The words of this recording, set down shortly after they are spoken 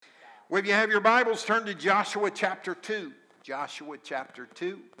Well, if you have your Bibles, turn to Joshua chapter 2. Joshua chapter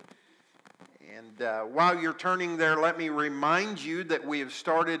 2. And while you're turning there, let me remind you that we have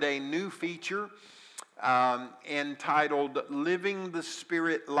started a new feature entitled Living the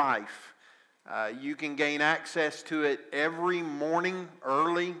Spirit Life. You can gain access to it every morning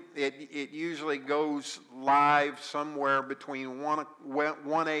early. It usually goes live somewhere between 1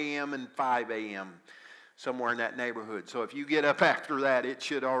 a.m. and 5 a.m., somewhere in that neighborhood. So if you get up after that, it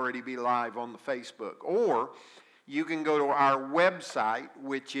should already be live on the Facebook. Or you can go to our website,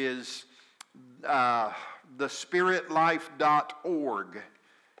 which is thespiritlife.org.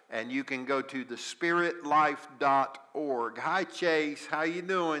 And you can go to thespiritlife.org. Hi, Chase. How you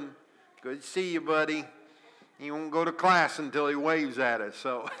doing? Good to see you, buddy. He won't go to class until he waves at us.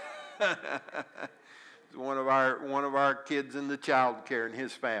 So one of our kids in the child care in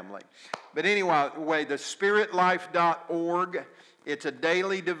his family. But anyway, thespiritlife.org. It's a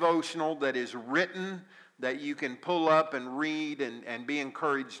daily devotional that is written that you can pull up and read and be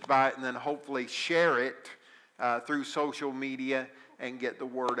encouraged by it, and then hopefully share it through social media and get the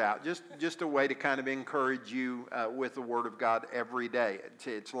word out. Just a way to kind of encourage you with the Word of God every day.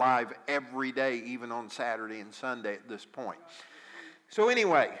 It's live every day, even on Saturday and Sunday at this point. So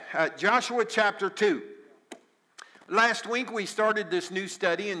anyway, Joshua chapter 2. Last week we started this new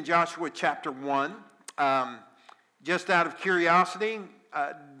study in Joshua chapter 1. Just out of curiosity,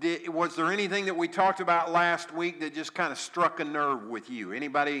 was there anything that we talked about last week that just kind of struck a nerve with you?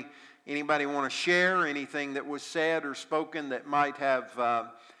 Anybody want to share anything that was said or spoken that might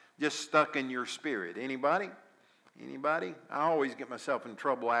have just stuck in your spirit? Anybody? I always get myself in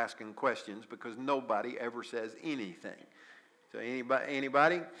trouble asking questions because nobody ever says anything. So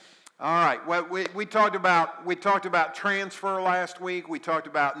anybody? All right. Well, we talked about transfer last week. We talked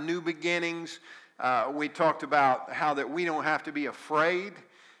about new beginnings. We talked about how that we don't have to be afraid.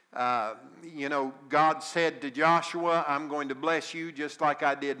 God said to Joshua, "I'm going to bless you just like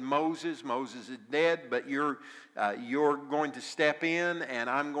I did Moses. Moses is dead, but you're going to step in, and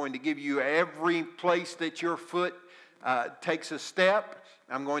I'm going to give you every place that your foot takes a step.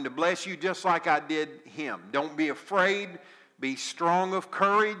 I'm going to bless you just like I did him. Don't be afraid. Be strong of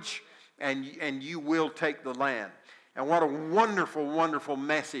courage, and you will take the land." And what a wonderful, wonderful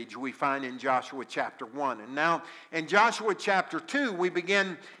message we find in Joshua chapter 1. And now in Joshua chapter 2, we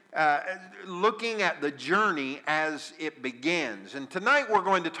begin looking at the journey as it begins. And tonight we're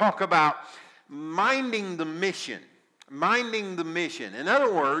going to talk about minding the mission. Minding the mission. In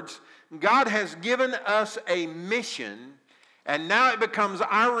other words, God has given us a mission, and now it becomes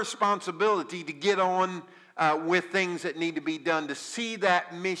our responsibility to get on with things that need to be done to see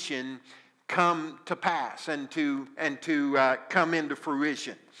that mission come to pass and to come into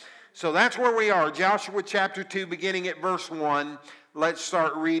fruition. So that's where we are, Joshua chapter 2, beginning at verse 1. Let's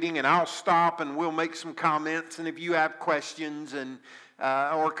start reading, and I'll stop and we'll make some comments. And if you have questions and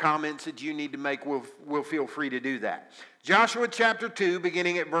or comments that you need to make, we'll feel free to do that. Joshua chapter 2,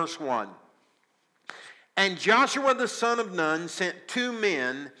 beginning at verse 1. And Joshua the son of Nun sent 2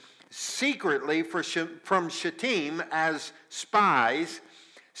 men secretly from Shittim as spies,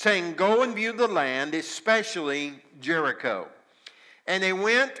 saying, "Go and view the land, especially Jericho." And they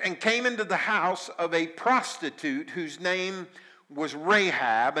went and came into the house of a prostitute whose name was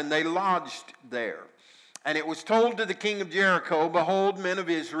Rahab, and they lodged there. And it was told to the king of Jericho, "Behold, men of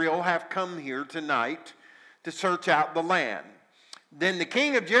Israel have come here tonight to search out the land." Then the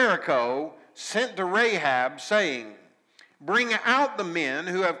king of Jericho sent to Rahab, saying, "Bring out the men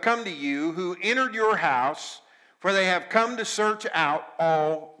who have come to you, who entered your house, for they have come to search out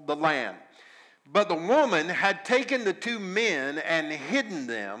all the land." But the woman had taken the 2 men and hidden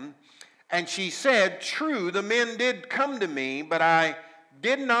them, and she said, "True, the men did come to me, but I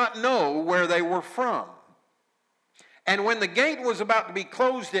did not know where they were from." And when the gate was about to be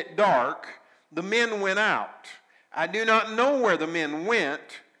closed at dark, the men went out. I do not know where the men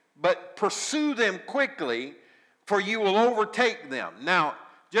went, but pursue them quickly, for you will overtake them. Now,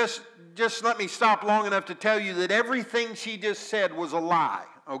 just let me stop long enough to tell you that everything she just said was a lie,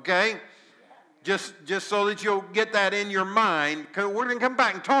 okay? Just so that you'll get that in your mind, because we're going to come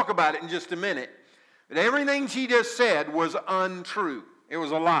back and talk about it in just a minute. But everything she just said was untrue. It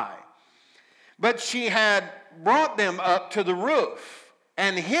was a lie. But she had brought them up to the roof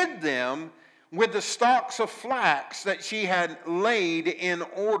and hid them with the stalks of flax that she had laid in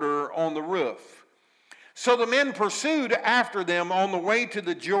order on the roof. So the men pursued after them on the way to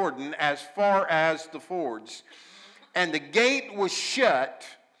the Jordan as far as the fords. And the gate was shut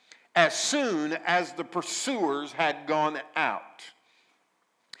as soon as the pursuers had gone out.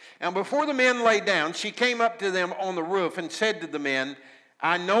 And before the men lay down, she came up to them on the roof and said to the men,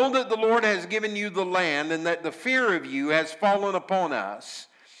 I know that the Lord has given you the land, and that the fear of you has fallen upon us,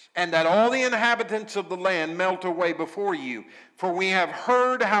 and that all the inhabitants of the land melt away before you. For we have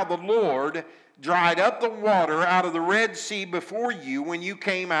heard how the Lord dried up the water out of the Red Sea before you when you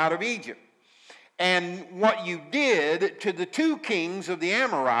came out of Egypt, and what you did to the two kings of the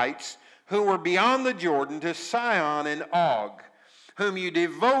Amorites who were beyond the Jordan, to Sihon and Og, whom you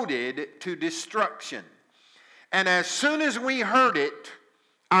devoted to destruction. And as soon as we heard it,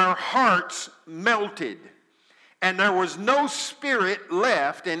 our hearts melted, and there was no spirit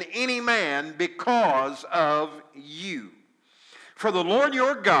left in any man because of you. For the Lord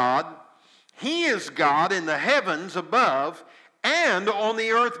your God, He is God in the heavens above and on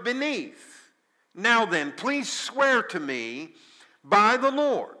the earth beneath. Now then, please swear to me by the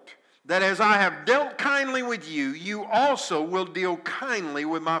Lord, that as I have dealt kindly with you, you also will deal kindly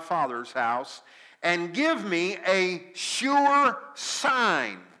with my father's house, and give me a sure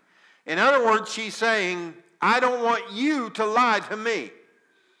sign. In other words, she's saying, I don't want you to lie to me.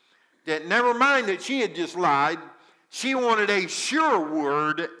 That never mind that she had just lied, she wanted a sure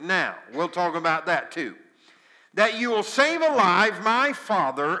word now. We'll talk about that too. That you will save alive my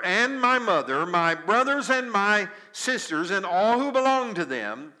father and my mother, my brothers and my sisters, and all who belong to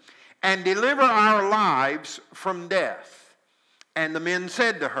them, and deliver our lives from death. And the men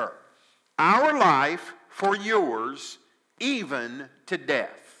said to her, our life for yours, even to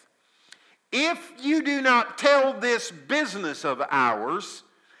death. If you do not tell this business of ours,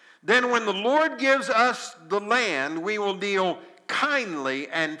 then when the Lord gives us the land, we will deal kindly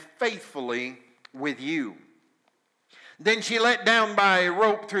and faithfully with you. Then she let down by a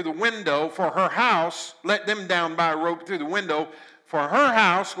rope through the window for her house, let them down by a rope through the window, for her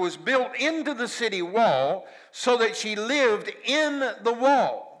house was built into the city wall, so that she lived in the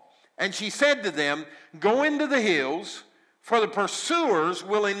wall. And she said to them, go into the hills, for the pursuers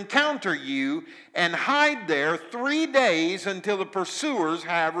will encounter you, and hide there 3 days until the pursuers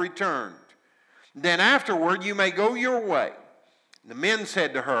have returned. Then afterward you may go your way. The men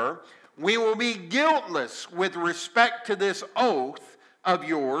said to her, we will be guiltless with respect to this oath of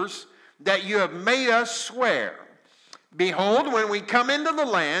yours that you have made us swear. Behold, when we come into the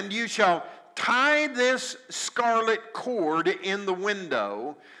land, you shall tie this scarlet cord in the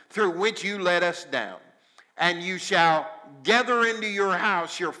window through which you let us down. And you shall gather into your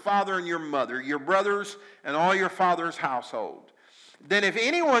house your father and your mother, your brothers, and all your father's household. Then if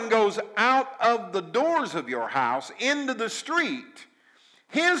anyone goes out of the doors of your house into the street,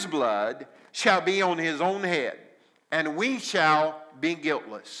 his blood shall be on his own head, and we shall be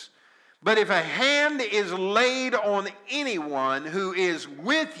guiltless. But if a hand is laid on anyone who is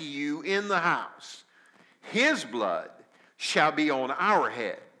with you in the house, his blood shall be on our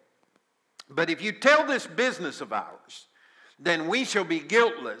head. But if you tell this business of ours, then we shall be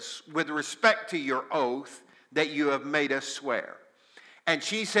guiltless with respect to your oath that you have made us swear. And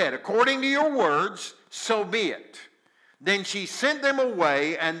she said, according to your words, so be it. Then she sent them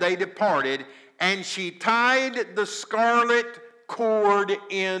away, and they departed, and she tied the scarlet cord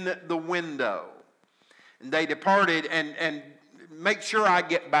in the window. And they departed, and make sure I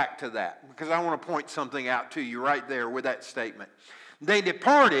get back to that, because I want to point something out to you right there with that statement. They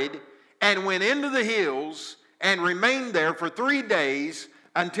departed and went into the hills and remained there for 3 days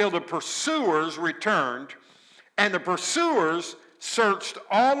until the pursuers returned. And the pursuers searched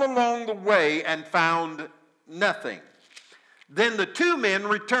all along the way and found nothing. Then the two men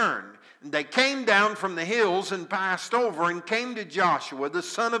returned. They came down from the hills and passed over and came to Joshua, the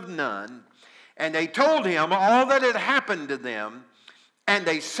son of Nun, and they told him all that had happened to them. And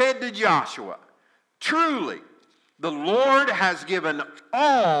they said to Joshua, truly, the Lord has given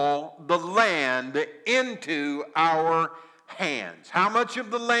all the land into our hands. How much of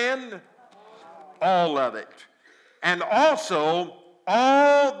the land? All of it. And also,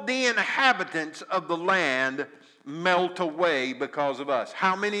 all the inhabitants of the land melt away because of us.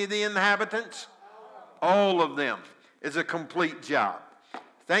 How many of the inhabitants? All of them. Is a complete job.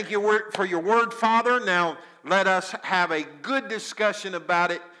 Thank you for your word, Father. Now let us have a good discussion about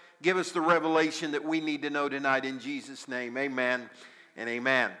it. Give us the revelation that we need to know tonight in Jesus' name. Amen and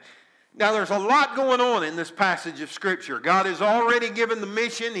amen. Now there's a lot going on in this passage of Scripture. God has already given the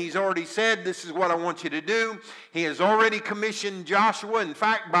mission. He's already said, this is what I want you to do. He has already commissioned Joshua. In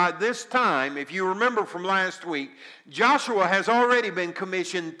fact, by this time, if you remember from last week, Joshua has already been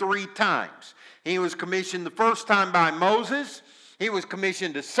commissioned 3 times. He was commissioned the first time by Moses. He was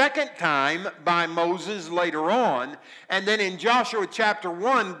commissioned a second time by Moses later on. And then in Joshua chapter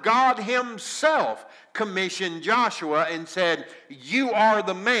 1, God himself commissioned Joshua and said, you are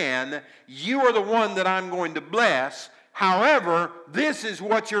the man, you are the one that I'm going to bless. However, this is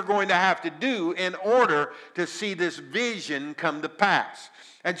what you're going to have to do in order to see this vision come to pass.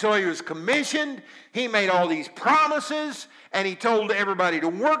 And so he was commissioned, he made all these promises, and he told everybody to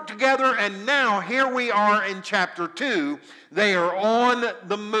work together, and now here we are in chapter 2. They are on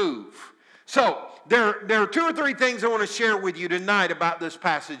the move. So, there are 2 or 3 things I want to share with you tonight about this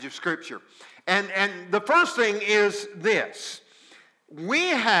passage of Scripture. And the first thing is this. We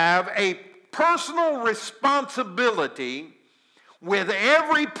have a personal responsibility with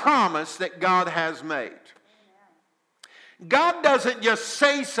every promise that God has made. God doesn't just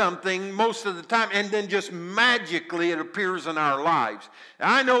say something most of the time and then just magically it appears in our lives.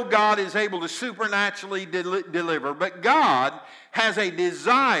 I know God is able to supernaturally deliver, but God has a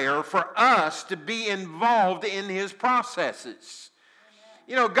desire for us to be involved in His processes.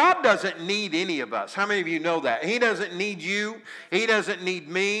 You know, God doesn't need any of us. How many of you know that? He doesn't need you. He doesn't need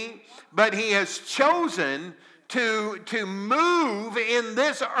me. But He has chosen to move in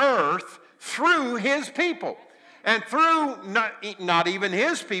this earth through His people. And through not even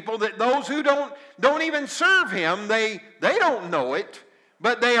His people, that those who don't even serve Him, they don't know it,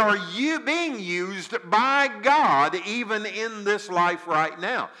 but they are being used by God even in this life right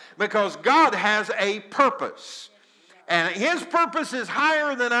now. Because God has a purpose. And His purpose is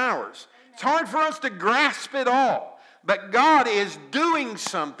higher than ours. It's hard for us to grasp it all. But God is doing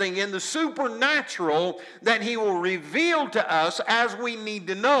something in the supernatural that He will reveal to us as we need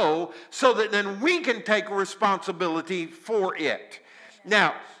to know so that then we can take responsibility for it.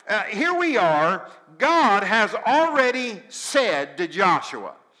 Now, here we are. God has already said to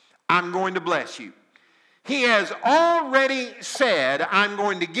Joshua, I'm going to bless you. He has already said, I'm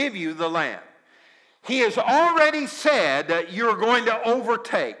going to give you the land. He has already said that you're going to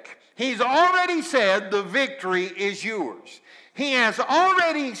overtake. He's already said the victory is yours. He has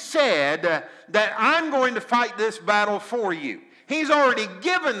already said that I'm going to fight this battle for you. He's already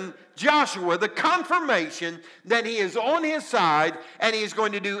given Joshua the confirmation that he is on his side and he's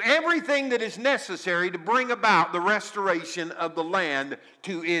going to do everything that is necessary to bring about the restoration of the land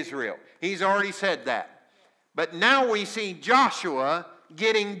to Israel. He's already said that. But now we see Joshua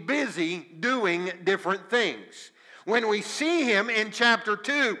getting busy doing different things. When we see him in chapter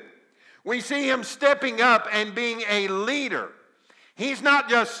 2, we see him stepping up and being a leader. He's not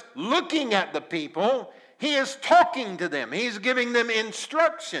just looking at the people, he is talking to them. He's giving them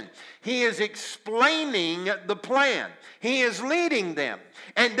instruction. He is explaining the plan. He is leading them.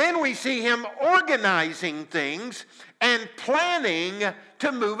 And then we see him organizing things and planning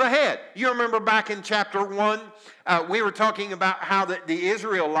to move ahead. You remember back in chapter 1, we were talking about how the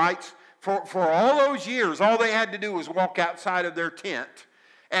Israelites, for all those years, all they had to do was walk outside of their tent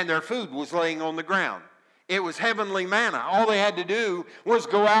and their food was laying on the ground. It was heavenly manna. All they had to do was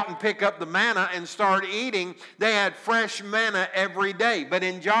go out and pick up the manna and start eating. They had fresh manna every day. But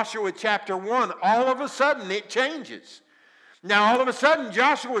in Joshua chapter 1, all of a sudden it changes. Now all of a sudden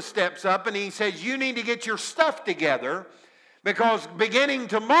Joshua steps up and he says, you need to get your stuff together because beginning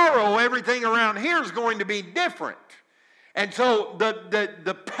tomorrow everything around here is going to be different. And so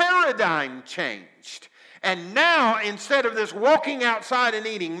the paradigm changed. And now, instead of this walking outside and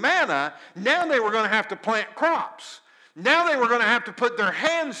eating manna, now they were going to have to plant crops. Now they were going to have to put their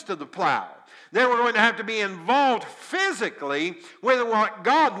hands to the plow. They were going to have to be involved physically with what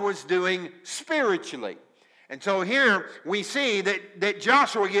God was doing spiritually. And so here we see that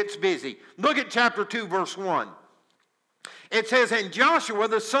Joshua gets busy. Look at chapter 2, verse 1. It says, and Joshua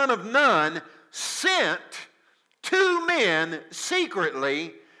the son of Nun sent 2 men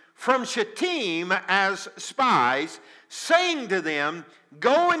secretly from Shittim as spies, saying to them,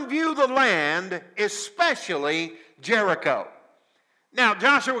 go and view the land, especially Jericho. Now,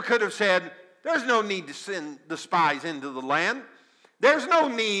 Joshua could have said, there's no need to send the spies into the land. There's no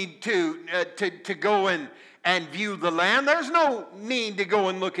need to go and view the land. There's no need to go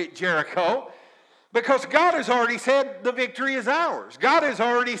and look at Jericho. Because God has already said the victory is ours. God has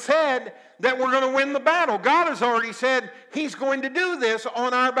already said that we're going to win the battle. God has already said He's going to do this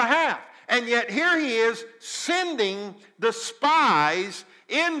on our behalf. And yet here He is sending the spies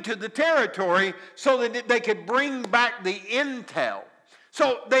into the territory so that they could bring back the intel.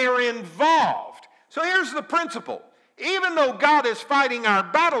 So they are involved. So here's the principle. Even though God is fighting our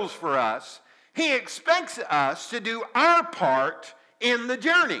battles for us, He expects us to do our part in the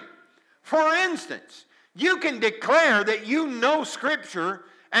journey. For instance, you can declare that you know Scripture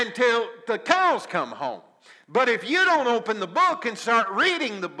until the cows come home. But if you don't open the book and start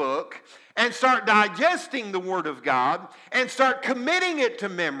reading the book and start digesting the Word of God and start committing it to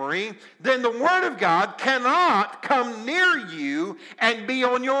memory, then the Word of God cannot come near you and be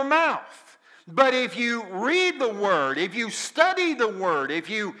on your mouth. But if you read the Word, if you study the Word, if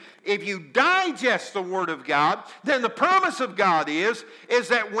you digest the Word of God, then the promise of God is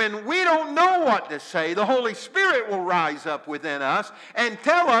that when we don't know what to say, the Holy Spirit will rise up within us and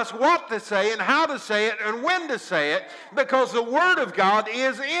tell us what to say and how to say it and when to say it, because the Word of God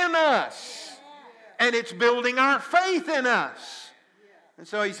is in us. And it's building our faith in us. And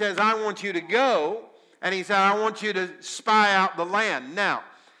so he says, I want you to go. And he said, I want you to spy out the land. Now,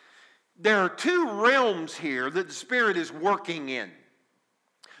 there are two realms here that the Spirit is working in.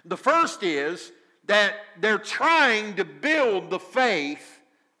 The first is that they're trying to build the faith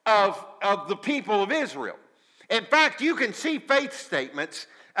of the people of Israel. In fact, you can see faith statements.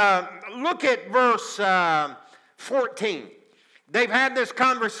 Look at verse 14. They've had this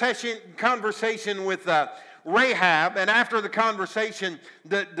conversation with Rahab, and after the conversation,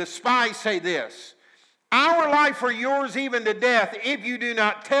 the spies say this: our life or yours even to death, if you do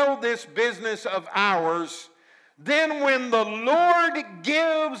not tell this business of ours. Then when the Lord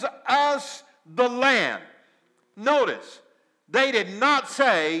gives us the land. Notice, they did not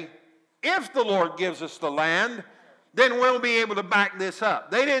say, if the Lord gives us the land, then we'll be able to back this up.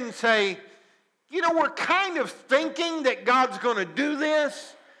 They didn't say, we're kind of thinking that God's going to do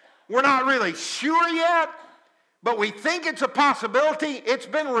this. We're not really sure yet. But we think it's a possibility. It's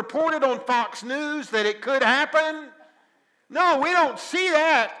been reported on Fox News that it could happen. No, we don't see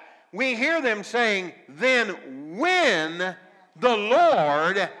that. We hear them saying, then when the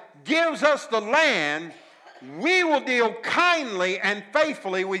Lord gives us the land, we will deal kindly and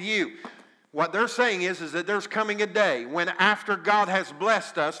faithfully with you. What they're saying is that there's coming a day when after God has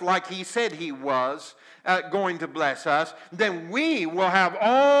blessed us, like he said he was, going to bless us, then we will have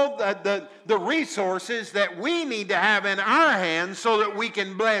all the resources that we need to have in our hands so that we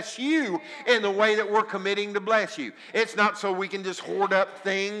can bless you in the way that we're committing to bless you. It's not so we can just hoard up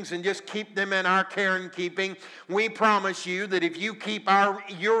things and just keep them in our care and keeping. We promise you that if you keep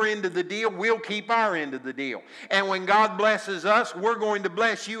your end of the deal, we'll keep our end of the deal. And when God blesses us, we're going to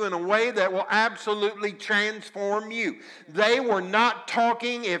bless you in a way that will absolutely transform you. They were not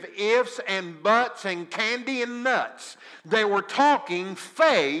talking ifs and buts and candy and nuts. They were talking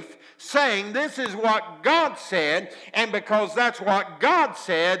faith, saying this is what God said, and because that's what God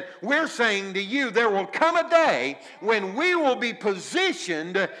said, we're saying to you there will come a day when we will be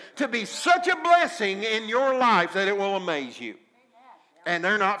positioned to be such a blessing in your life that it will amaze you. And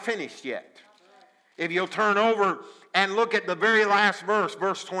they're not finished yet. If you'll turn over and look at the very last verse,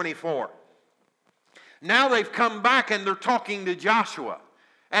 verse 24. Now they've come back and they're talking to Joshua.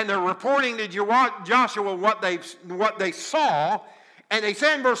 And they're reporting to Joshua what they saw. And they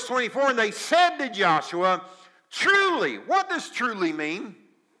say in verse 24, and they said to Joshua, truly. What does truly mean?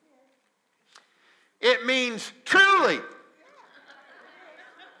 It means truly.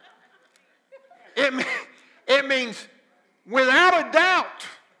 It means without a doubt.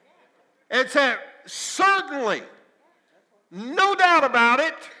 It's a certainly. No doubt about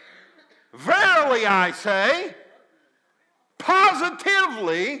it. Verily I say.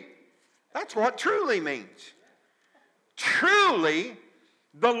 Positively, that's what truly means. Truly,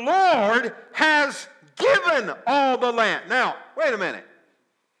 the Lord has given all the land. Now, wait a minute.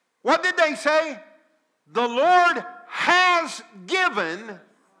 What did they say? The Lord has given.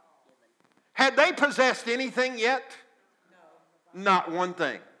 Had they possessed anything yet? No. Not one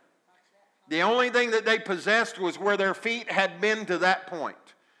thing. The only thing that they possessed was where their feet had been to that point.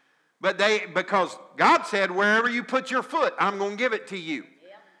 But because God said, wherever you put your foot, I'm going to give it to you. Yep.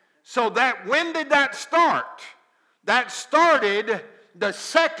 So when did that start? That started the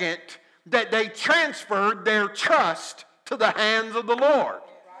second that they transferred their trust to the hands of the Lord.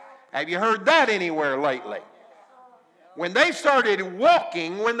 Have you heard that anywhere lately? When they started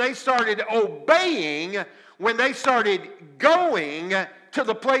walking, when they started obeying, when they started going to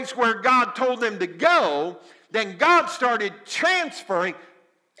the place where God told them to go, then God started transferring.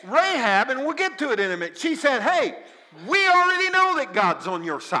 Rahab, and we'll get to it in a minute, she said, hey, we already know that God's on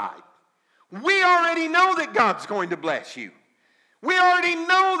your side. We already know that God's going to bless you. We already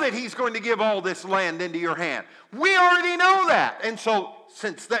know that he's going to give all this land into your hand. We already know that. And so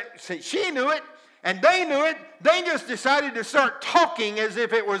since she knew it and they knew it, they just decided to start talking as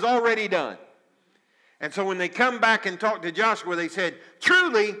if it was already done. And so when they come back and talk to Joshua, they said,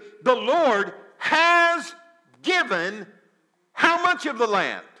 truly, the Lord has given how much of the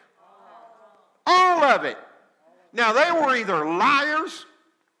land? All of it. Now, they were either liars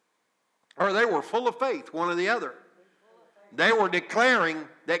or they were full of faith, one or the other. They were declaring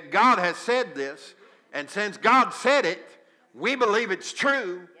that God has said this, and since God said it, we believe it's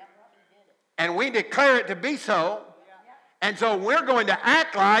true, and we declare it to be so, And so we're going to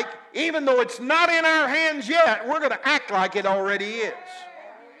act like, even though it's not in our hands yet, we're going to act like it already is.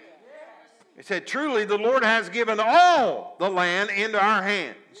 He said, truly the Lord has given all the land into our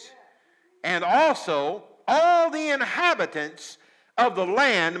hands, and also all the inhabitants of the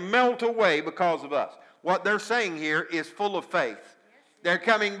land melt away because of us. What they're saying here is full of faith. They're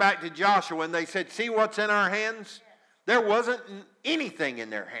coming back to Joshua and they said, see what's in our hands? There wasn't anything in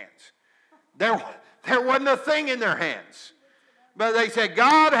their hands. There wasn't a thing in their hands. But they said,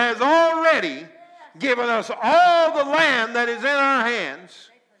 God has already given us all the land that is in our hands.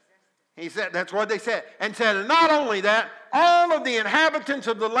 He said, that's what they said. And said, and not only that, all of the inhabitants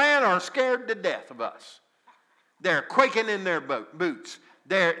of the land are scared to death of us. They're quaking in their boots.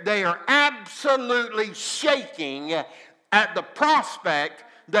 They are absolutely shaking at the prospect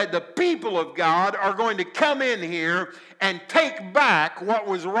that the people of God are going to come in here and take back what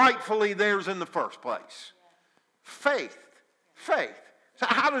was rightfully theirs in the first place. Faith. So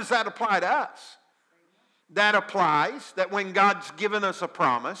how does that apply to us? That applies that when God's given us a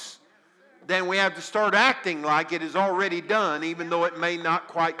promise, then we have to start acting like it is already done, even though it may not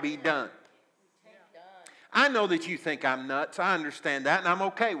quite be done. I know that you think I'm nuts. I understand that, and I'm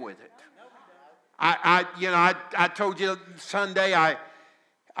okay with it. I told you Sunday I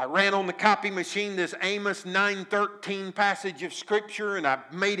ran on the copy machine this Amos 9:13 passage of Scripture, and I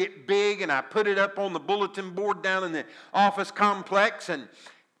made it big, and I put it up on the bulletin board down in the office complex, and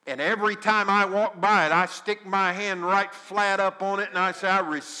every time I walk by it, I stick my hand right flat up on it, and I say, I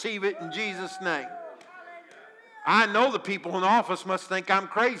receive it in Jesus' name. I know the people in the office must think I'm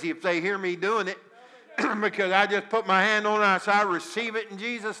crazy if they hear me doing it, because I just put my hand on it and I say, I receive it in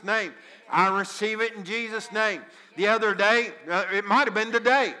Jesus' name. I receive it in Jesus' name. The other day, it might have been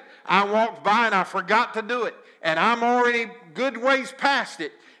today, I walked by and I forgot to do it. And I'm already good ways past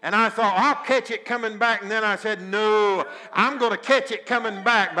it. And I thought, I'll catch it coming back. And then I said, no, I'm going to catch it coming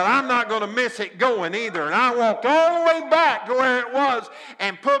back, but I'm not going to miss it going either. And I walked all the way back to where it was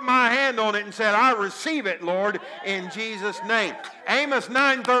and put my hand on it and said, I receive it, Lord, in Jesus' name. Amos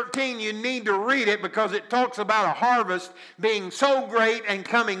 9:13, you need to read it because it talks about a harvest being so great and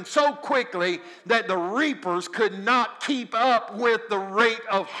coming so quickly that the reapers could not keep up with the rate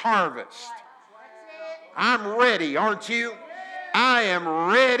of harvest. I'm ready, aren't you? I am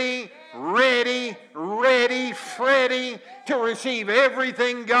ready to receive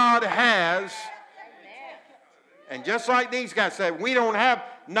everything God has. And just like these guys said, we don't have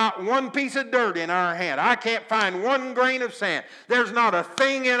not one piece of dirt in our hand. I can't find one grain of sand. There's not a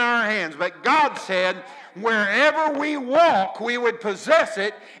thing in our hands. But God said, wherever we walk, we would possess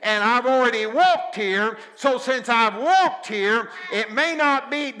it. And I've already walked here. So since I've walked here, it may not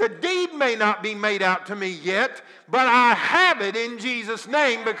be, the deed may not be made out to me yet, but I have it in Jesus'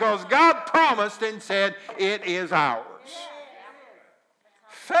 name because God promised and said it is ours.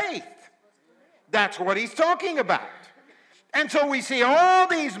 Faith. That's what he's talking about. And so we see all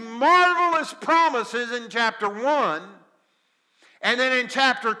these marvelous promises in chapter 1. And then in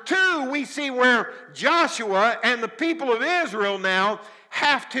chapter 2, we see where Joshua and the people of Israel now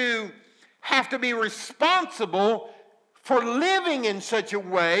have to be responsible for living in such a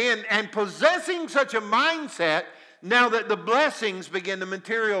way and possessing such a mindset now that the blessings begin to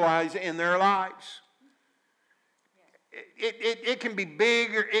materialize in their lives. It can be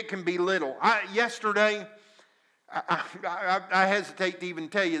big or it can be little. Yesterday, I hesitate to even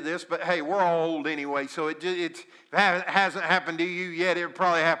tell you this, but hey, we're all old anyway, so it hasn't happened to you yet. It'll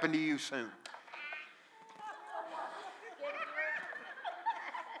probably happen to you soon.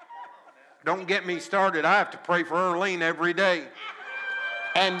 Don't get me started. I have to pray for Earlene every day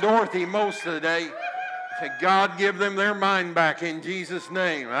and Dorothy most of the day. Say, God, give them their mind back in Jesus'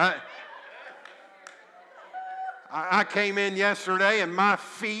 name. I came in yesterday and my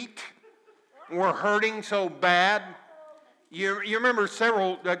feet were hurting so bad. You remember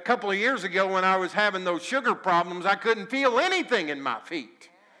a couple of years ago when I was having those sugar problems, I couldn't feel anything in my feet.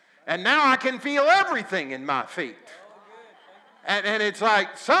 And now I can feel everything in my feet. And it's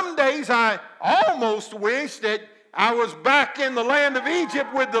like some days I almost wish that I was back in the land of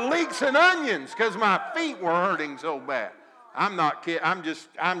Egypt with the leeks and onions because my feet were hurting so bad. I'm not kidding.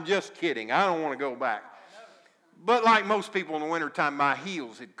 I'm just kidding. I don't want to go back. But like most people in the wintertime, my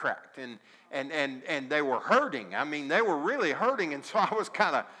heels had cracked and they were hurting. I mean, they were really hurting, and so I was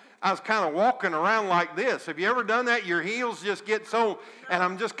kind of walking around like this. Have you ever done that? Your heels just get so, and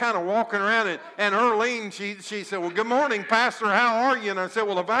I'm just kind of walking around, and Earlene, she said, well, good morning, Pastor, how are you? And I said,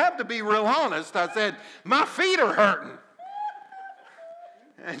 well, if I have to be real honest, I said, my feet are hurting.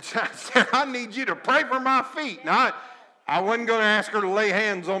 And I said, I need you to pray for my feet. Now, I wasn't going to ask her to lay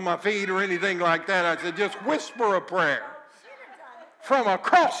hands on my feet or anything like that. I said, just whisper a prayer. from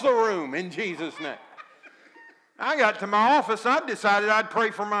across the room in Jesus' name. I got to my office, I decided I'd pray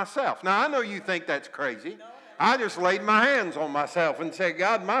for myself. Now, I know you think that's crazy. I just laid my hands on myself and said,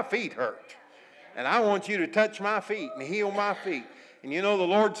 God, my feet hurt. And I want you to touch my feet and heal my feet. And you know, the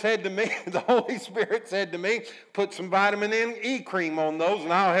Lord said to me, the Holy Spirit said to me, put some vitamin E cream on those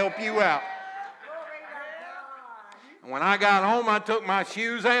and I'll help you out. And when I got home, I took my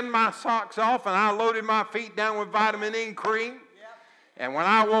shoes and my socks off and I loaded my feet down with vitamin E cream. And when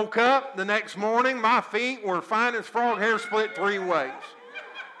I woke up the next morning, my feet were fine as frog hair split 3 ways.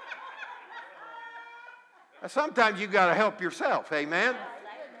 Now, sometimes you got to help yourself, amen?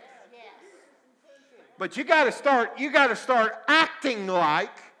 But you got to start acting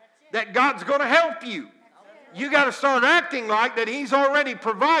like that God's going to help you. You got to start acting like that He's already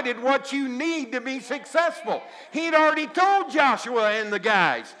provided what you need to be successful. He'd already told Joshua and the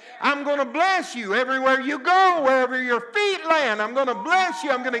guys, I'm going to bless you everywhere you go, wherever your feet land. I'm going to bless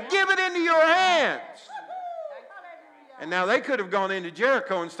you. I'm going to give it into your hands. And now they could have gone into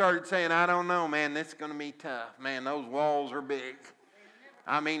Jericho and started saying, I don't know, man, this is going to be tough. Man, those walls are big.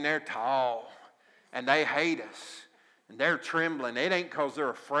 I mean, they're tall. And they hate us. And they're trembling. It ain't because they're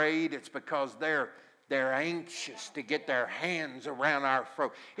afraid. It's because they're anxious to get their hands around our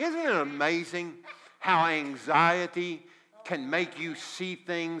throat. Isn't it amazing how anxiety can make you see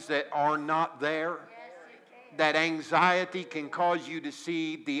things that are not there? That anxiety can cause you to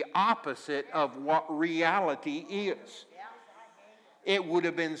see the opposite of what reality is. It would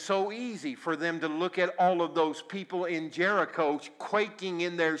have been so easy for them to look at all of those people in Jericho quaking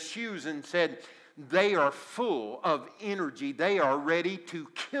in their shoes and said, they are full of energy. They are ready to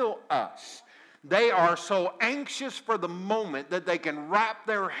kill us. They are so anxious for the moment that they can wrap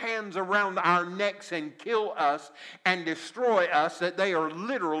their hands around our necks and kill us and destroy us that they are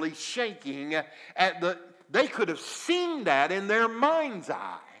literally shaking at the... They could have seen that in their mind's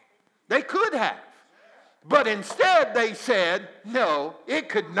eye. They could have. But instead they said, no, it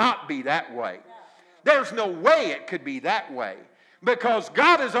could not be that way. There's no way it could be that way. Because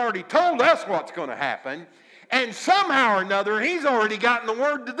God has already told us what's going to happen. And somehow or another, He's already gotten the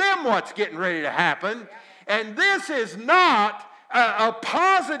word to them what's getting ready to happen. And this is not a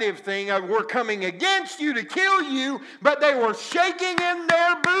positive thing of we're coming against you to kill you, but they were shaking in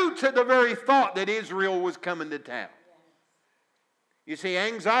their boots at the very thought that Israel was coming to town. You see,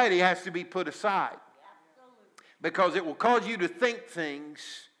 anxiety has to be put aside because it will cause you to think things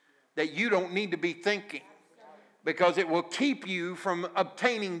that you don't need to be thinking, because it will keep you from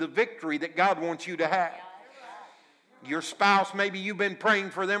obtaining the victory that God wants you to have. Your spouse, maybe you've been praying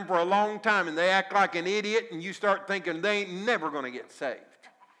for them for a long time and they act like an idiot and you start thinking they ain't never going to get saved.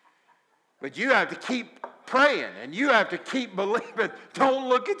 But you have to keep praying and you have to keep believing. Don't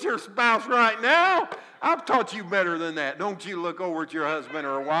look at your spouse right now. I've taught you better than that. Don't you look over at your husband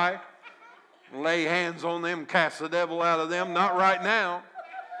or wife, lay hands on them, cast the devil out of them. Not right now.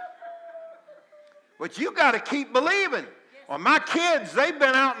 But you got to keep believing. Well, my kids, they've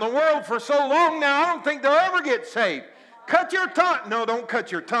been out in the world for so long now, I don't think they'll ever get saved. Cut your tongue. No, don't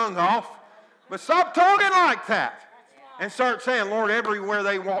cut your tongue off. But stop talking like that. And start saying, Lord, everywhere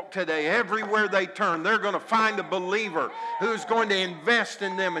they walk today, everywhere they turn, they're going to find a believer who's going to invest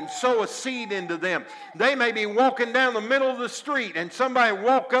in them and sow a seed into them. They may be walking down the middle of the street and somebody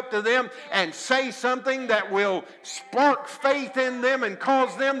walk up to them and say something that will spark faith in them and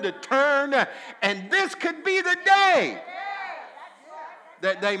cause them to turn. And this could be the day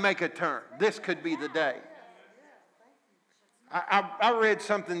that they make a turn. This could be the day. I read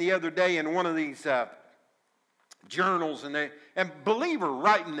something the other day in one of these journals, and believer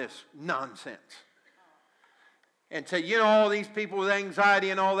writing this nonsense. And say, you know, all these people with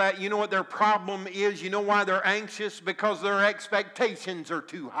anxiety and all that, you know what their problem is? You know why they're anxious? Because their expectations are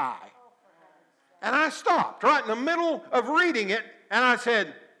too high. And I stopped right in the middle of reading it, and I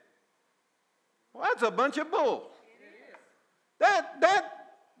said, well, that's a bunch of bull.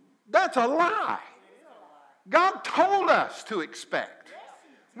 That's a lie. God told us to expect.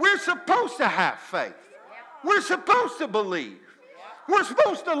 We're supposed to have faith. We're supposed to believe. We're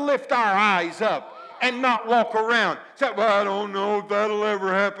supposed to lift our eyes up and not walk around. Say, well, I don't know if that'll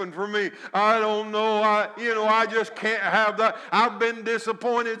ever happen for me. I don't know. I just can't have that. I've been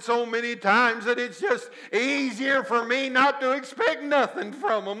disappointed so many times that it's just easier for me not to expect nothing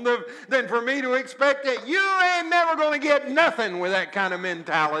from them than for me to expect that you ain't never going to get nothing with that kind of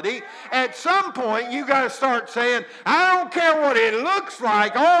mentality. At some point, you got to start saying, I don't care what it looks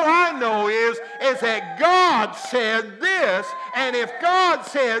like. All I know is that God said this, and if God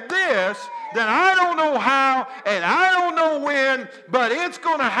said this, then I don't know how and I don't know when, but it's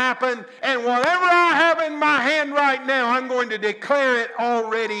going to happen. And whatever I have in my hand right now, I'm going to declare it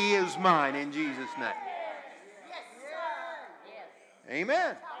already is mine in Jesus' name.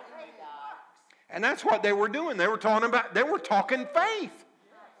 Amen. And that's what they were doing. They were talking faith.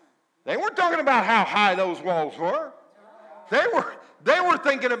 They weren't talking about how high those walls were. They were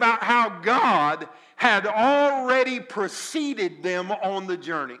thinking about how God had already preceded them on the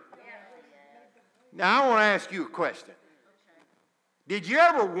journey. Now, I want to ask you a question. Did you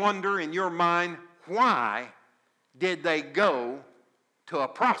ever wonder in your mind, why did they go to a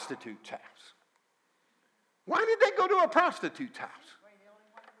prostitute's house? Why did they go to a prostitute's house?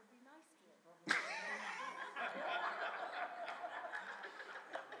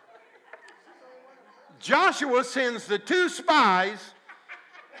 Joshua sends the 2 spies,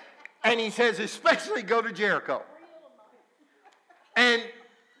 and he says, especially go to Jericho. And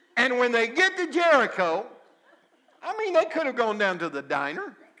when they get to Jericho, I mean, they could have gone down to the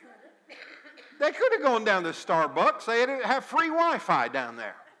diner. They could have gone down to Starbucks. They have free Wi-Fi down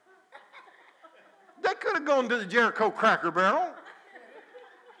there. They could have gone to the Jericho Cracker Barrel.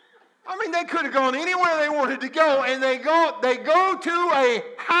 I mean, they could have gone anywhere they wanted to go, and they go to a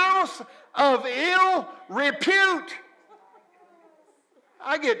house of ill repute.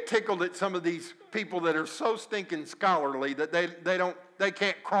 I get tickled at some of these people that are so stinking scholarly that they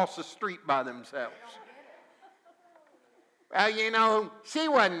can't cross the street by themselves. Well, you know, she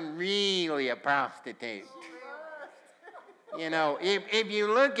wasn't really a prostitute. You know, if you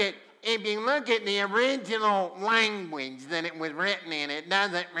look at the original language that it was written in, it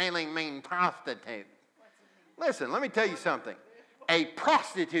doesn't really mean prostitute. Listen, let me tell you something. A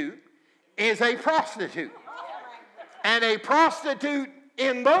prostitute is a prostitute. And a prostitute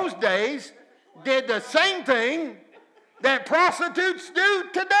in those days did the same thing that prostitutes do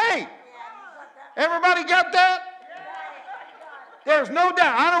today. Everybody got that? There's no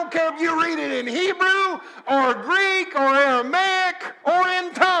doubt. I don't care if you read it in Hebrew or Greek or Aramaic or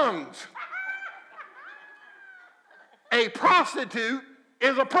in tongues. A prostitute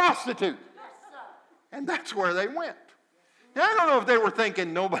is a prostitute. And that's where they went. Now, I don't know if they were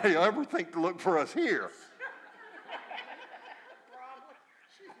thinking nobody will ever think to look for us here.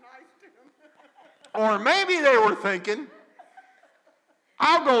 Or maybe they were thinking,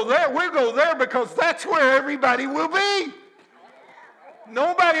 I'll go there, we'll go there because that's where everybody will be.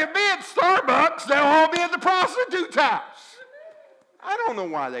 Nobody will be at Starbucks, they'll all be at the prostitute's house. I don't know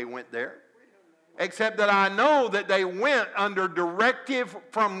why they went there, except that I know that they went under directive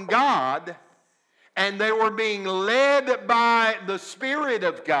from God, and they were being led by the Spirit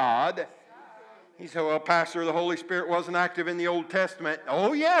of God. He said, well, Pastor, the Holy Spirit wasn't active in the Old Testament.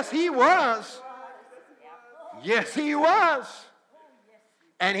 Oh, yes, he was. Yes, he was.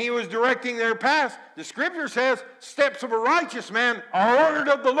 And he was directing their path. The Scripture says, steps of a righteous man are ordered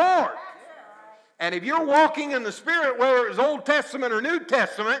of the Lord. And if you're walking in the Spirit, whether it's Old Testament or New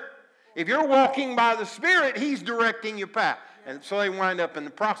Testament, if you're walking by the Spirit, he's directing your path. And so they wind up in the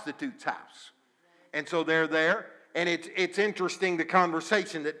prostitute's house. And so they're there, and it's interesting the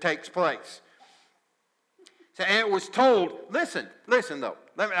conversation that takes place. So, and it was told, listen though.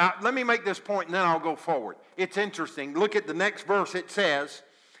 Let me make this point and then I'll go forward. It's interesting. Look at the next verse. It says,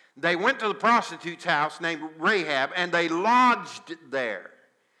 they went to the prostitute's house named Rahab, and they lodged there.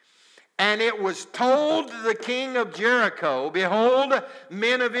 And it was told to the king of Jericho, behold,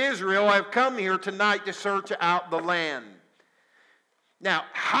 men of Israel have come here tonight to search out the land. Now,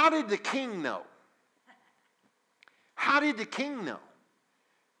 how did the king know? How did the king know?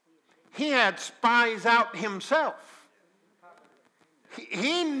 He had spies out himself.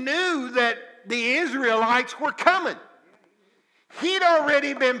 He knew that the Israelites were coming. He'd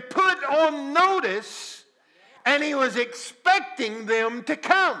already been put on notice, and he was expecting them to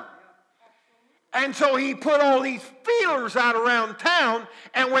come. And so he put all these feelers out around town,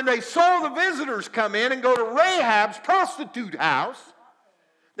 and when they saw the visitors come in and go to Rahab's prostitute house,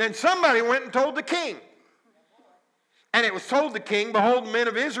 then somebody went and told the king. And it was told the king, behold, the men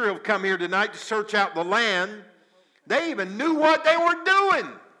of Israel have come here tonight to search out the land. They even knew what they were doing.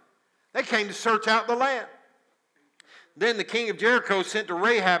 They came to search out the land. Then the king of Jericho sent to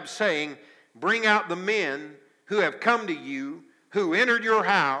Rahab, saying, bring out the men who have come to you, who entered your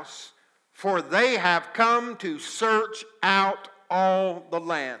house, for they have come to search out all the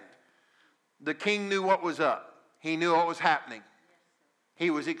land. The king knew what was up. He knew what was happening. He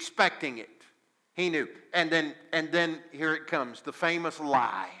was expecting it. He knew. And then here it comes, the famous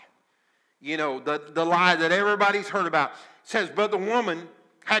lie. You know, the lie that everybody's heard about. It says, but the woman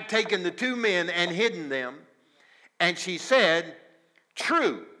had taken the 2 men and hidden them. And she said,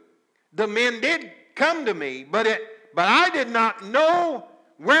 true, The men did come to me, but I did not know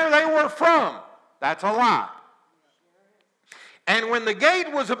where they were from. That's a lie. And when the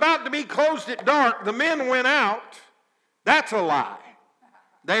gate was about to be closed at dark, the men went out. That's a lie.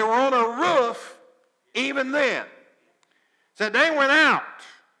 They were on a roof even then. Said they went out.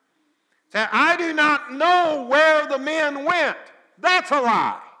 Said, I do not know where the men went. That's a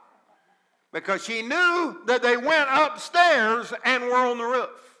lie. Because she knew that they went upstairs and were on the roof.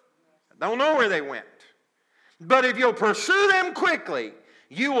 I don't know where they went. But if you'll pursue them quickly,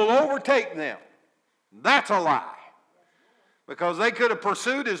 you will overtake them. That's a lie. Because they could have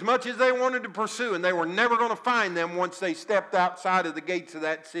pursued as much as they wanted to pursue, and they were never going to find them once they stepped outside of the gates of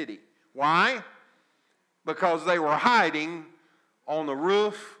that city. Why? Because they were hiding on the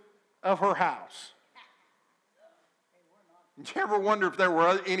roof of her house. Did you ever wonder if there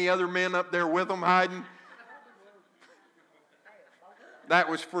were any other men up there with them hiding? That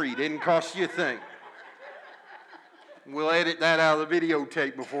was free. Didn't cost you a thing. We'll edit that out of the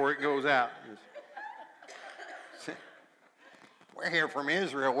videotape before it goes out. We're here from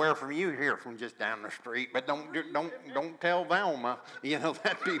Israel. Where from you? Here from just down the street. But don't tell Velma. You know,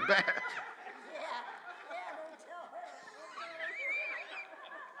 that'd be bad.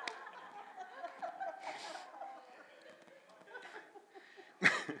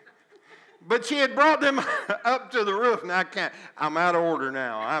 But she had brought them up to the roof. Now I'm out of order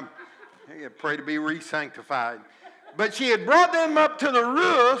now. I pray to be re-sanctified. But she had brought them up to the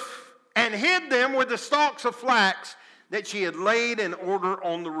roof and hid them with the stalks of flax that she had laid in order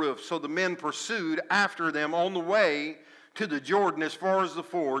on the roof. So the men pursued after them on the way to the Jordan as far as the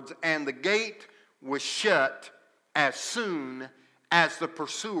fords, and the gate was shut as soon as the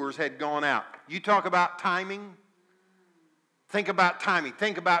pursuers had gone out. You talk about timing? Think about timing.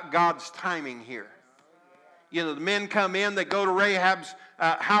 Think about God's timing here. You know, the men come in, they go to Rahab's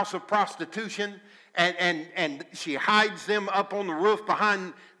house of prostitution, and she hides them up on the roof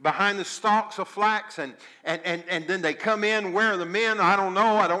behind the stalks of flax, and then they come in. Where are the men? I don't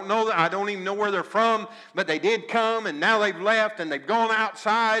know. I don't even know where they're from, but they did come, and now they've left, and they've gone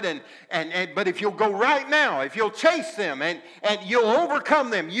outside, but if you'll go right now, if you'll chase them, and you'll overcome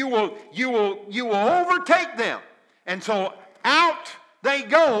them, you will overtake them. And so out they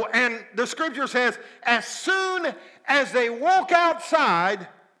go, and the scripture says, as soon as they walk outside,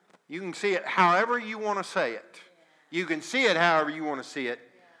 you can see it however you want to say it. You can see it however you want to see it.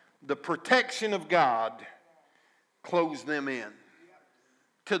 The protection of God closed them in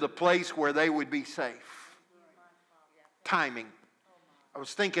to the place where they would be safe. Timing. I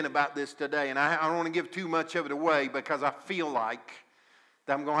was thinking about this today, and I don't want to give too much of it away because I feel like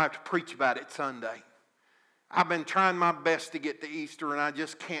that I'm going to have to preach about it Sunday. I've been trying my best to get to Easter, and I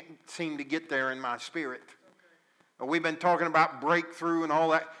just can't seem to get there in my spirit. We've been talking about breakthrough and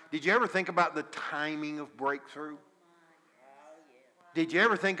all that. Did you ever think about the timing of breakthrough? Did you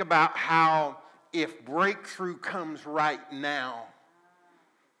ever think about how if breakthrough comes right now,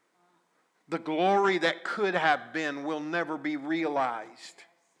 the glory that could have been will never be realized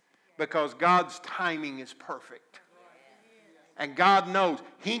because God's timing is perfect. And God knows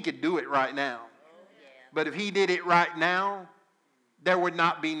He could do it right now. But if He did it right now, there would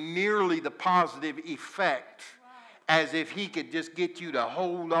not be nearly the positive effect as if He could just get you to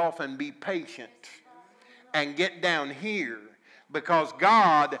hold off and be patient and get down here, because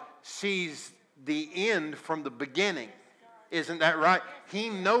God sees the end from the beginning. Isn't that right? He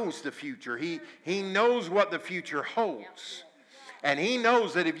knows the future. He knows what the future holds. And He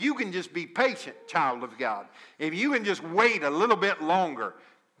knows that if you can just be patient, child of God, if you can just wait a little bit longer,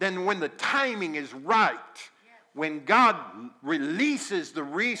 then when the timing is right, when God releases the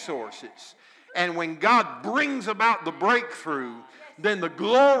resources, and when God brings about the breakthrough, then the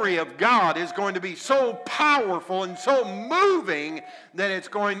glory of God is going to be so powerful and so moving that it's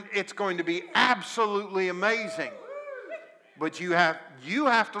going to be absolutely amazing. But you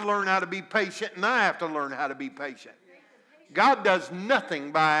have to learn how to be patient, and I have to learn how to be patient. God does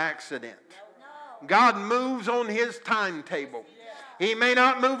nothing by accident. God moves on His timetable. He may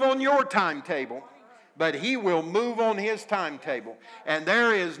not move on your timetable, but He will move on His timetable. And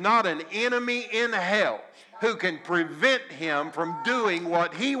there is not an enemy in hell who can prevent Him from doing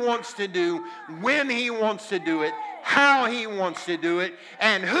what He wants to do, when He wants to do it, how He wants to do it,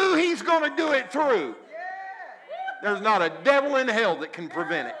 and who He's going to do it through. There's not a devil in hell that can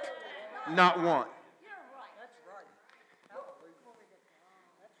prevent it. Not one.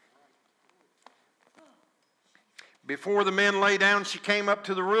 Before the men lay down, she came up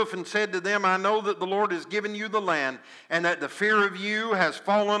to the roof and said to them, I know that the Lord has given you the land, and that the fear of you has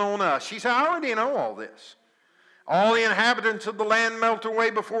fallen on us. She said, I already know all this. All the inhabitants of the land melt away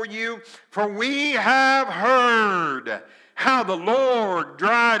before you, for we have heard how the Lord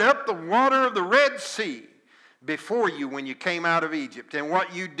dried up the water of the Red Sea before you when you came out of Egypt, and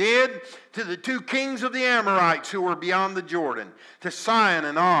what you did to the two kings of the Amorites who were beyond the Jordan, to Sihon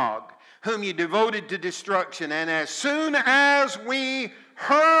and Og, whom you devoted to destruction. And as soon as we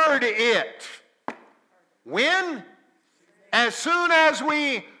heard it, when? As soon as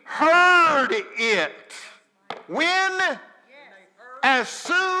we heard it. When? As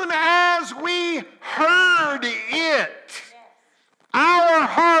soon as we heard it, our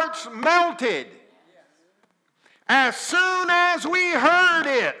hearts melted. As soon as we heard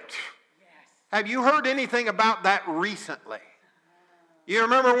it. Have you heard anything about that recently? You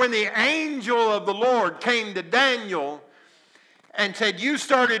remember when the angel of the Lord came to Daniel and said, you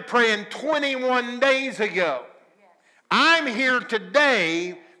started praying 21 days ago. I'm here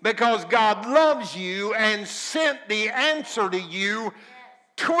today because God loves you and sent the answer to you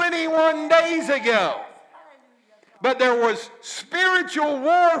 21 days ago. But there was spiritual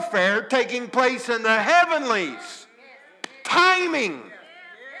warfare taking place in the heavenlies. Timing.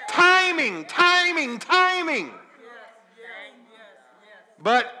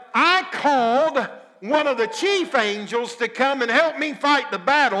 But I called one of the chief angels to come and help me fight the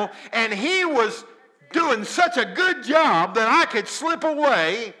battle, and he was doing such a good job that I could slip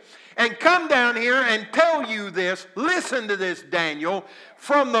away and come down here and tell you this. Listen to this, Daniel.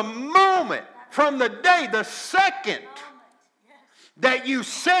 From the moment, from the day, the second that you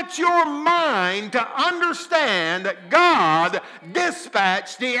set your mind to understand that God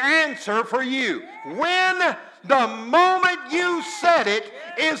dispatched the answer for you. When the moment you said it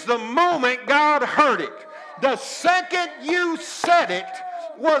is the moment God heard it. The second you said it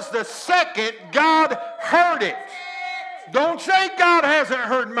was the second God heard it. Don't say God hasn't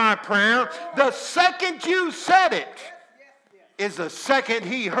heard my prayer. The second you said it is the second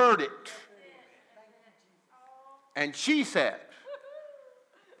he heard it. And she said,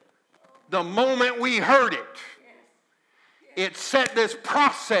 the moment we heard it, it set this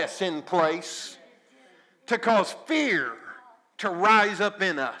process in place to cause fear to rise up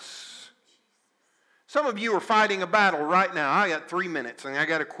in us. Some of you are fighting a battle right now. I got 3 minutes and I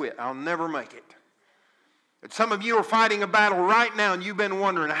got to quit. I'll never make it. But some of you are fighting a battle right now and you've been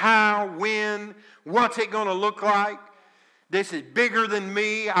wondering how, when, what's it going to look like? This is bigger than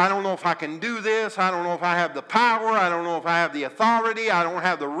me. I don't know if I can do this. I don't know if I have the power. I don't know if I have the authority. I don't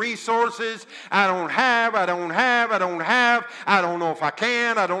have the resources. I don't have. I don't know if I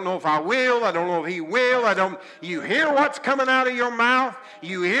can. I don't know if I will. I don't know if he will. You hear what's coming out of your mouth.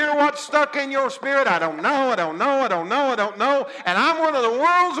 You hear what's stuck in your spirit. I don't know. And I'm one of the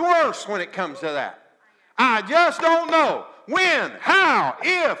world's worst when it comes to that. I just don't know when, how,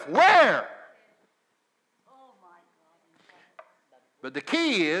 if, where. But the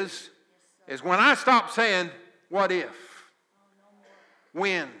key is when I stop saying, what if?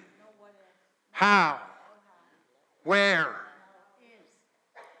 When? How? Where?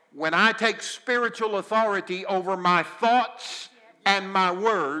 When I take spiritual authority over my thoughts and my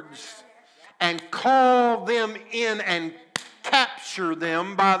words and call them in and capture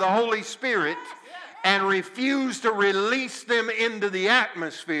them by the Holy Spirit and refuse to release them into the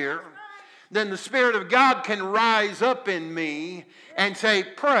atmosphere, then the Spirit of God can rise up in me and say,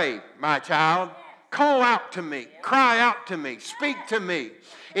 pray, my child. Call out to me. Cry out to me. Speak to me.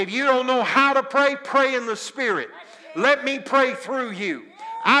 If you don't know how to pray, pray in the Spirit. Let me pray through you.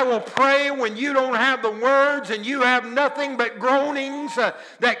 I will pray when you don't have the words and you have nothing but groanings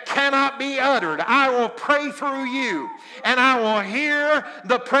that cannot be uttered. I will pray through you, and I will hear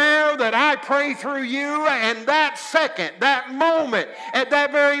the prayer that I pray through you, and that second, that moment, at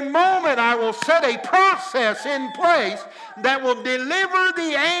that very moment, I will set a process in place that will deliver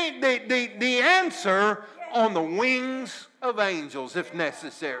the answer on the wings of angels if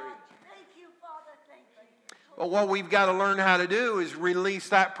necessary. But what we've got to learn how to do is release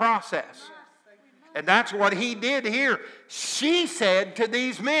that process. And that's what he did here. She said to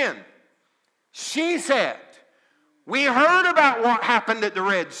these men, she said, we heard about what happened at the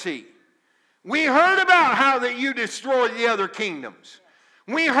Red Sea. We heard about how that you destroyed the other kingdoms.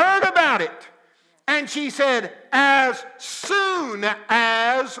 We heard about it. And she said, as soon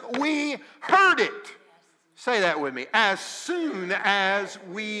as we heard it. Say that with me. As soon as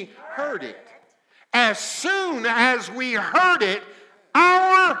we heard it. As soon as we heard it,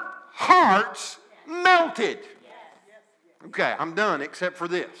 our hearts melted. Okay, I'm done except for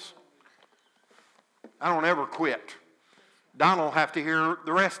this. I don't ever quit. Donald will have to hear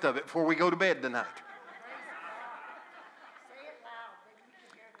the rest of it before we go to bed tonight.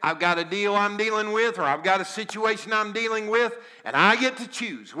 I've got a deal I'm dealing with, or I've got a situation I'm dealing with, and I get to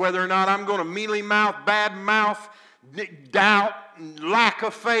choose whether or not I'm going to mealy mouth, bad mouth, doubt, lack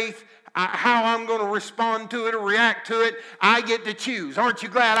of faith, how I'm going to respond to it or react to it. I get to choose. Aren't you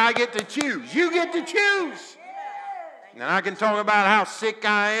glad I get to choose? You get to choose. And I can talk about how sick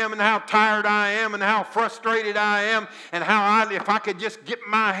I am and how tired I am and how frustrated I am and how if I could just get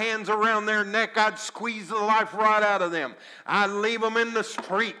my hands around their neck, I'd squeeze the life right out of them. I'd leave them in the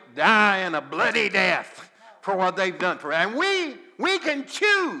street dying a bloody death for what they've done for us. And we can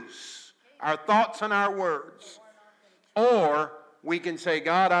choose our thoughts and our words. Or we can say,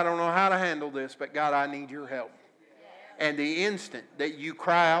 God, I don't know how to handle this, but God, I need your help. And the instant that you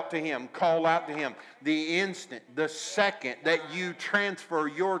cry out to him, call out to him, the second that you transfer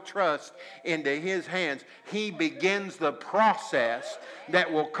your trust into his hands, he begins the process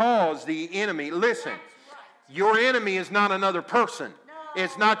that will cause the enemy. Listen, your enemy is not another person.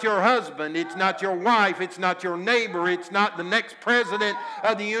 It's not your husband. It's not your wife. It's not your neighbor. It's not the next president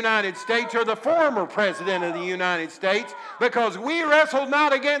of the United States or the former president of the United States, because we wrestle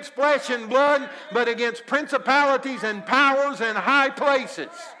not against flesh and blood, but against principalities and powers and high places.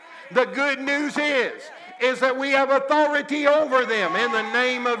 The good news is that we have authority over them in the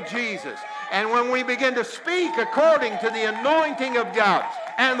name of Jesus. And when we begin to speak according to the anointing of God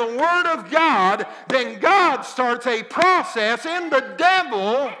and the Word of God, then God starts a process in the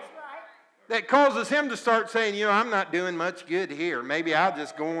devil that causes him to start saying, I'm not doing much good here. Maybe I'll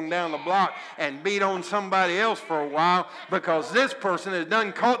just go on down the block and beat on somebody else for a while, because this person has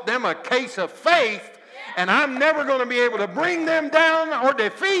done caught them a case of faith, and I'm never going to be able to bring them down or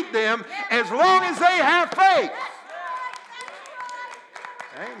defeat them as long as they have faith.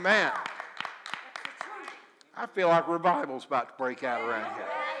 Amen. I feel like revival's about to break out around here.